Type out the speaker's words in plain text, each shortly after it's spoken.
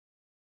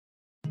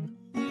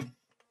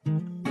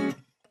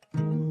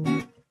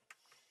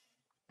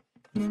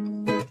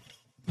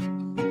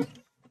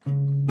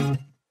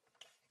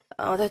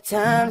All the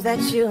times that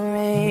you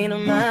rain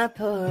on my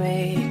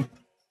parade,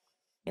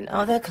 and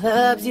all the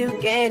clubs you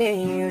get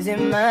in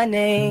using my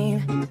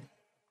name.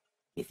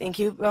 You think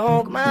you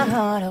broke my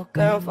heart, oh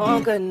girl,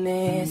 for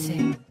goodness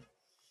sake.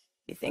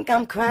 You think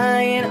I'm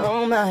crying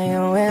on my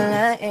own, well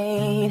I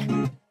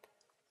ain't.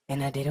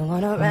 And I didn't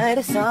wanna write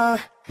a song,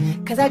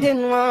 cause I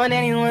didn't want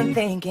anyone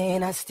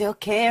thinking I still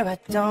care, I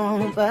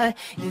don't. But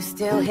you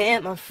still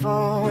hit my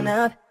phone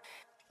up,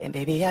 and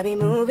baby I be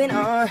moving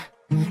on.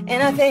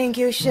 And I think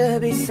you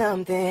should be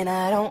something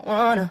I don't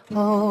wanna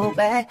hold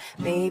back.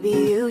 Baby,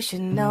 you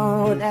should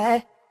know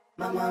that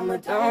my mama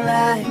don't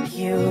like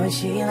you, and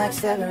she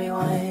likes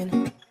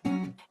everyone.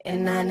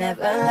 And I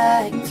never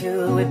like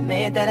to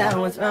admit that I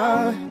was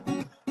wrong.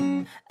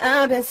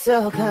 I've been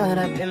so caught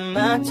up in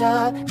my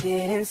job,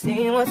 didn't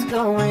see what's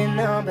going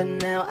on, but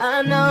now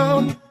I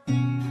know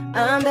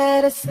I'm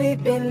better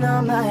sleeping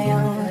on my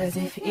own. Cause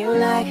if you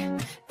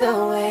like the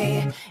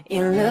way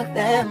you look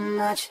that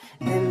much,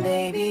 then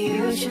baby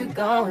you should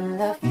go and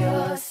love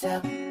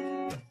yourself.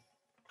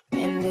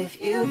 And if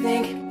you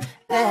think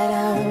that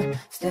I'm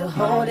still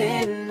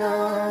holding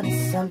on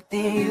to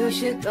something, you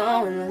should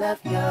go and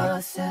love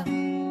yourself.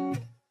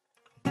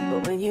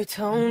 But when you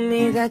told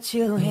me that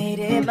you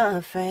hated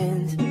my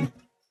friends,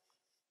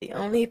 the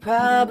only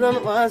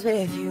problem was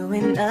with you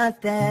and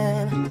not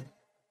them.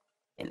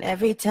 And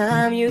every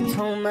time you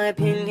told my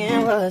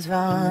opinion was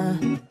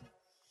wrong,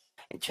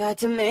 and tried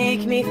to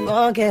make me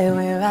forget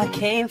where I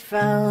came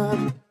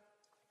from.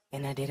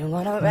 And I didn't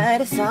want to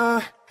write a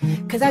song,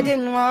 cause I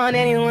didn't want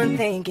anyone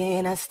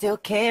thinking I still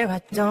care,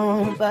 I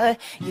don't. But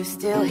you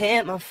still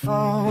hit my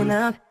phone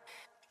up,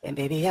 and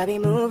baby I be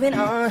moving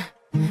on.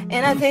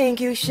 And I think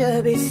you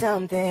should be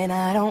something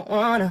I don't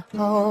wanna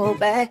hold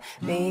back.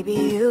 Baby,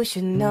 you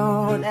should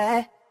know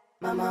that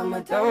my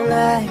mama don't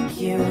like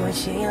you, and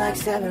she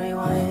likes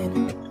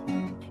everyone.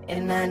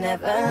 And I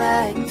never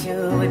like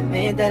to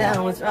admit that I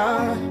was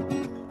wrong.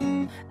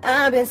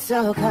 I've been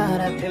so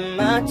caught up in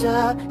my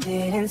job,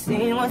 didn't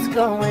see what's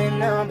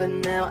going on, but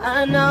now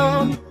I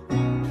know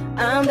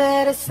I'm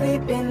better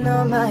sleeping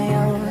on my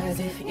own. Cause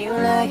if you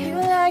like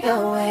the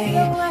way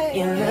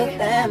you look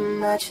that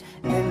much,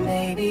 then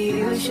baby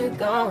you should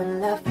go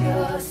and love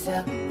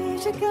yourself. You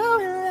should go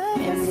and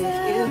love yourself.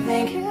 And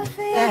if you think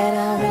that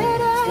I'm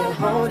still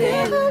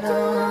holding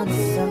on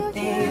to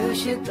something, you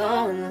should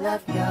go and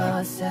love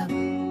yourself.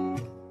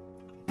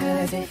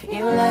 Cause if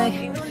you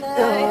like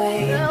the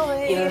way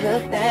you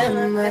look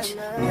that much,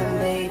 then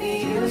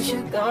baby you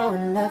should go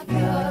and love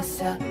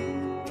yourself.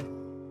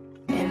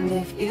 And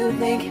if you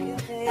think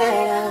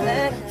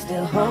that I'm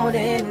still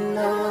holding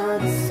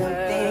on to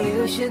something,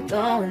 you should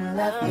go and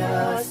love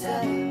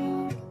yourself.